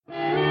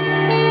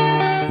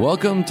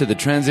Welcome to the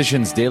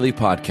Transitions Daily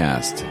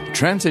podcast.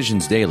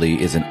 Transitions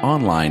Daily is an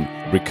online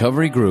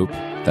recovery group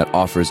that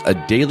offers a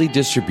daily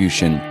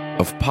distribution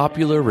of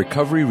popular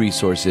recovery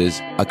resources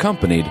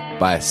accompanied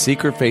by a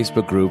secret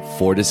Facebook group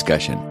for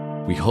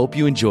discussion. We hope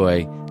you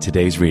enjoy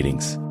today's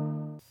readings.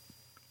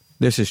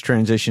 This is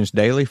Transitions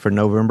Daily for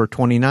November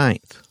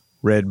 29th,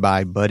 read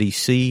by Buddy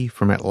C.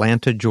 from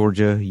Atlanta,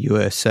 Georgia,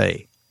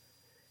 USA.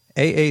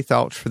 AA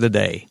Thoughts for the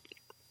Day.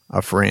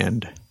 A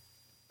friend.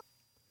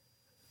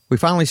 We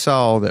finally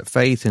saw that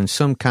faith in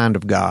some kind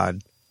of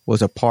God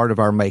was a part of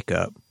our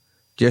makeup,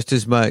 just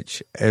as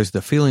much as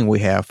the feeling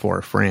we have for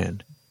a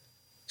friend.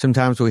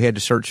 Sometimes we had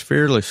to search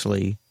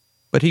fearlessly,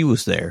 but he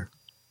was there.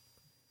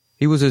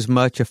 He was as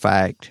much a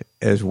fact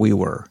as we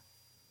were.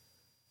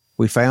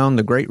 We found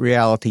the great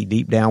reality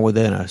deep down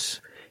within us.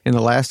 In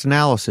the last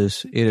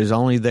analysis, it is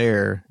only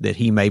there that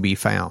he may be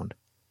found.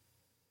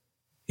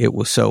 It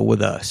was so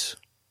with us.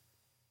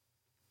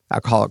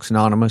 Alcoholics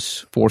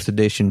Anonymous, 4th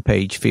edition,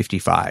 page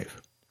 55.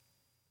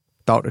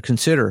 Thought to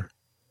consider.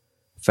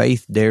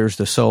 Faith dares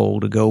the soul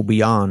to go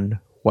beyond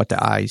what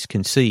the eyes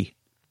can see.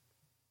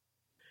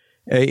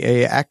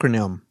 AA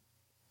acronym.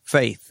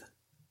 Faith.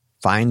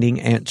 Finding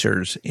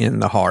answers in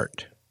the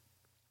heart.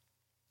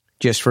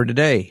 Just for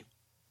today.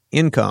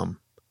 Income.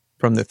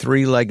 From the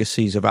 3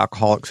 legacies of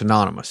Alcoholics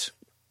Anonymous.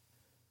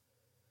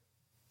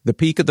 The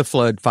peak of the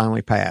flood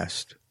finally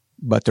passed,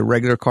 but the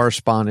regular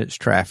correspondence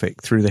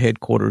traffic through the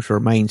headquarters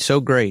remained so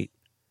great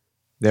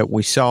that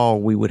we saw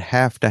we would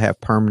have to have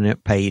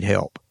permanent paid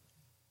help.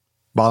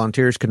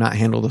 Volunteers could not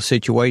handle the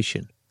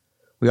situation.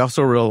 We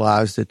also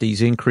realized that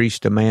these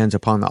increased demands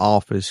upon the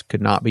office could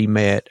not be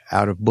met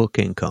out of book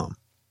income.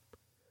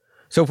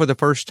 So for the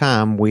first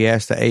time, we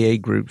asked the AA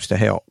groups to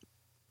help.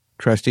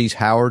 Trustees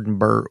Howard and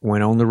Burt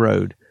went on the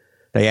road.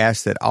 They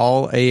asked that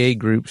all AA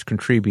groups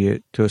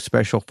contribute to a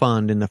special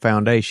fund in the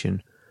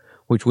foundation,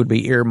 which would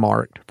be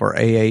earmarked for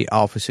AA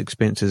office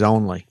expenses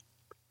only.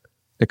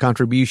 The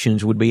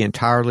contributions would be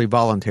entirely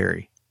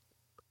voluntary.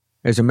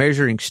 As a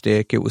measuring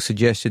stick, it was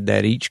suggested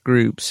that each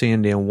group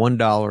send in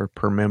 $1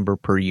 per member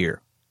per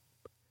year.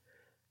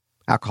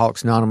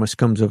 Alcoholics Anonymous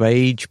Comes of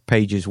Age,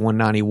 pages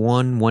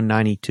 191,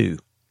 192.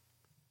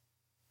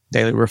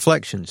 Daily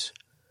Reflections.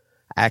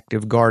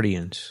 Active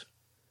Guardians.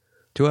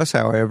 To us,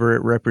 however,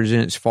 it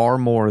represents far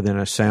more than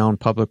a sound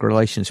public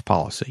relations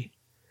policy.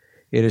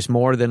 It is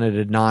more than a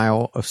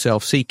denial of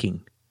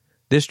self-seeking.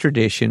 This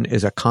tradition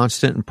is a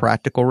constant and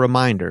practical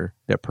reminder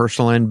that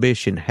personal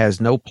ambition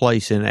has no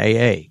place in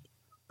AA.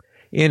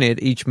 In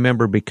it, each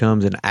member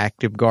becomes an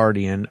active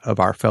guardian of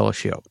our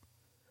fellowship.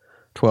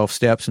 12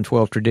 Steps and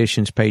 12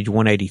 Traditions, page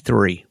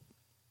 183.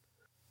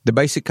 The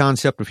basic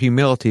concept of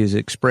humility is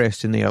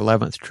expressed in the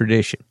 11th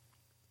tradition.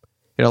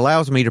 It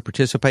allows me to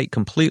participate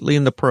completely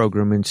in the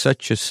program in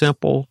such a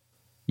simple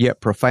yet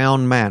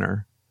profound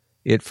manner.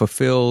 It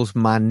fulfills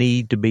my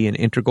need to be an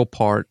integral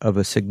part of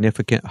a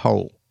significant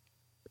whole.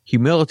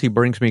 Humility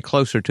brings me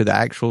closer to the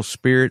actual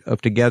spirit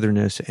of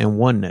togetherness and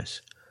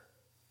oneness,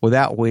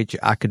 without which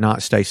I could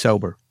not stay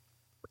sober.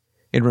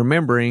 In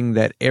remembering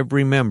that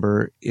every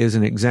member is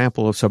an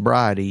example of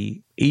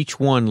sobriety, each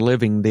one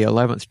living the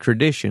 11th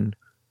tradition,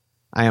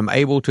 I am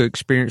able to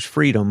experience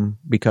freedom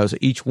because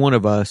each one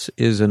of us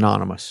is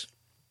anonymous.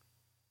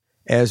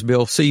 As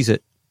Bill sees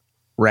it,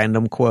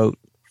 random quote,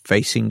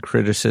 facing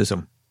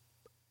criticism.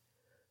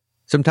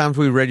 Sometimes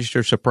we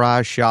register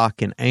surprise,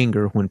 shock, and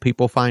anger when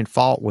people find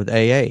fault with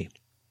AA.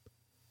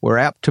 We're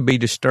apt to be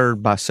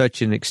disturbed by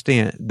such an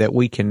extent that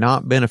we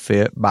cannot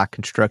benefit by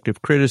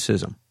constructive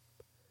criticism.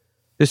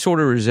 This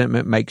sort of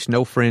resentment makes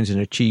no friends and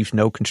achieves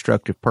no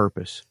constructive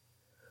purpose.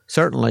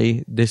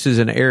 Certainly, this is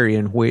an area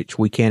in which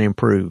we can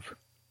improve.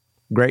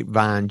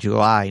 Grapevine,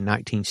 July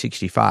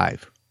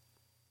 1965.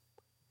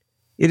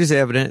 It is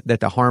evident that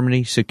the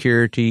harmony,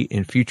 security,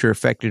 and future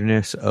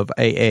effectiveness of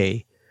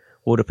AA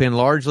will depend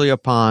largely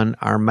upon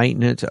our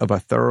maintenance of a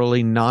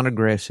thoroughly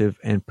non-aggressive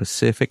and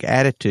pacific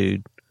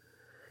attitude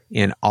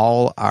in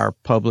all our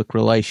public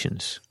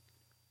relations.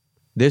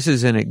 This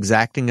is an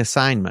exacting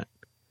assignment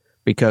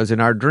because in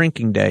our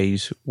drinking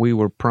days we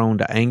were prone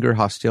to anger,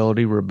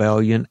 hostility,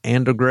 rebellion,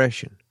 and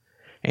aggression.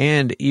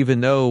 And even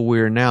though we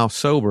are now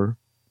sober,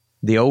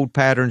 the old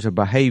patterns of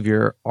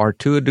behavior are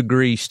to a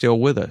degree still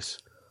with us,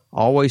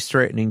 always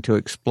threatening to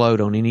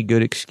explode on any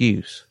good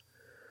excuse.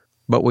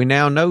 But we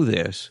now know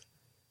this,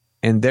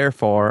 and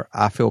therefore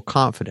I feel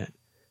confident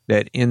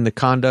that in the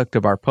conduct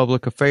of our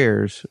public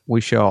affairs, we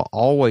shall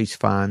always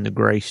find the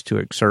grace to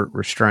exert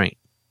restraint.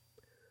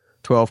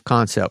 12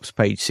 Concepts,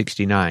 page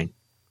 69.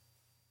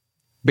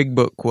 Big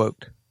Book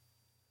quote.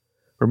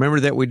 Remember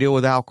that we deal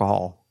with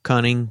alcohol,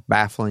 cunning,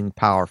 baffling,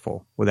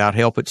 powerful. Without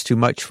help, it's too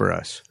much for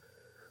us.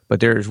 But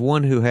there is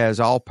one who has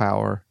all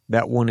power.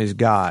 That one is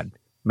God.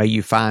 May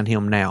you find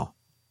him now.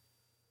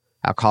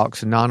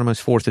 Alcoholics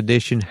Anonymous, 4th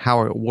edition,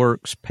 How It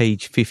Works,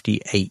 page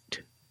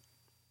 58.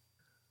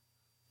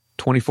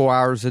 24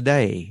 hours a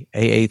day,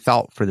 AA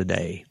Thought for the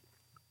Day.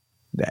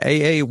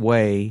 The AA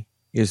way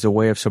is the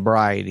way of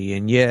sobriety,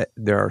 and yet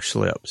there are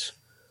slips.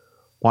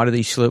 Why do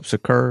these slips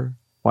occur?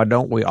 Why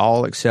don't we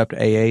all accept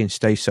AA and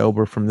stay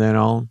sober from then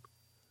on?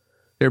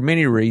 There are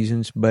many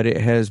reasons, but it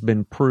has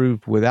been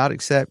proved without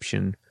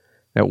exception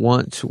that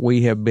once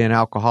we have been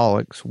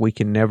alcoholics, we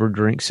can never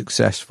drink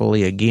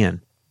successfully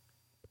again.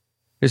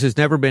 This has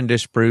never been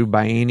disproved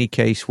by any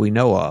case we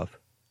know of.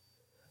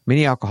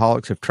 Many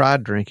alcoholics have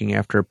tried drinking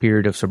after a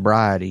period of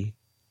sobriety,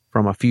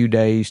 from a few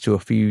days to a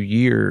few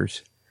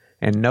years,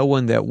 and no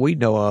one that we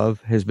know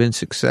of has been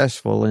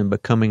successful in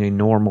becoming a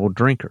normal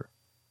drinker.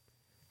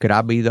 Could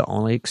I be the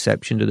only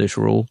exception to this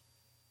rule?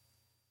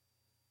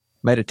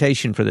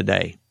 Meditation for the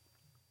day.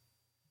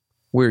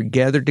 We're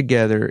gathered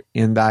together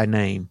in thy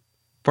name.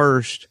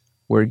 First,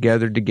 we're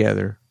gathered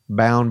together,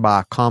 bound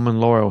by a common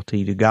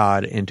loyalty to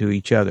God and to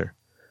each other.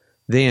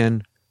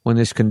 Then, when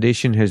this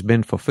condition has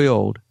been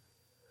fulfilled,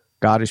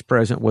 God is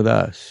present with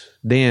us.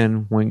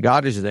 Then, when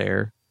God is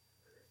there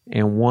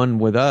and one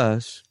with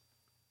us,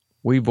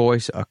 we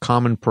voice a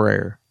common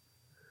prayer.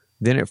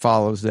 Then it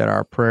follows that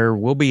our prayer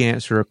will be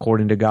answered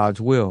according to God's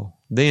will.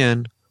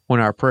 Then, when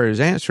our prayer is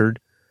answered,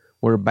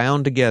 we're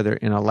bound together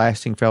in a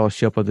lasting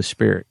fellowship of the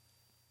Spirit.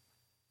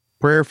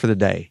 Prayer for the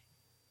day.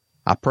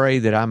 I pray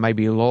that I may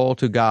be loyal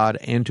to God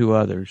and to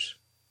others.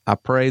 I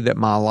pray that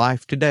my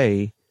life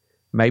today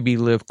may be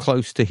lived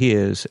close to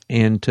His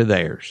and to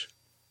theirs.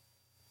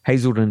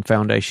 Hazelden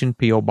Foundation,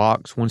 P.O.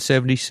 Box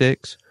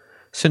 176,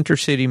 Center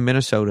City,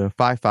 Minnesota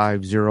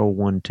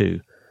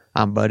 55012.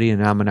 I'm Buddy,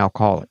 and I'm an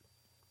alcoholic.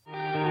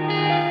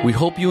 We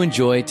hope you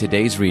enjoyed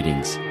today's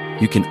readings.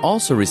 You can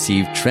also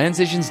receive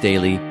Transitions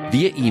Daily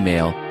via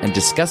email and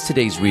discuss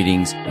today's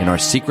readings in our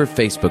secret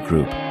Facebook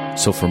group.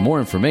 So for more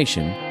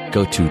information,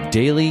 go to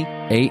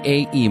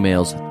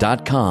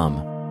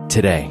dailyaaemails.com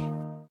today.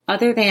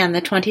 Other than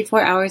the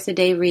 24 hours a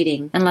day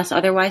reading, unless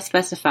otherwise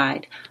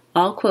specified,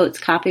 all quotes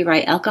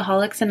copyright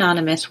Alcoholics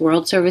Anonymous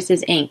World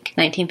Services, Inc.,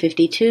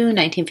 1952,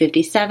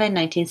 1957,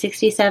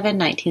 1967,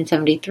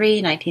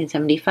 1973,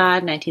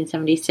 1975,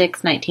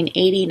 1976,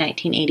 1980,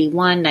 1981,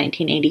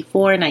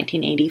 1984,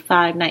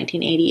 1985,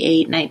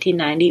 1988,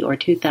 1990, or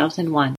 2001.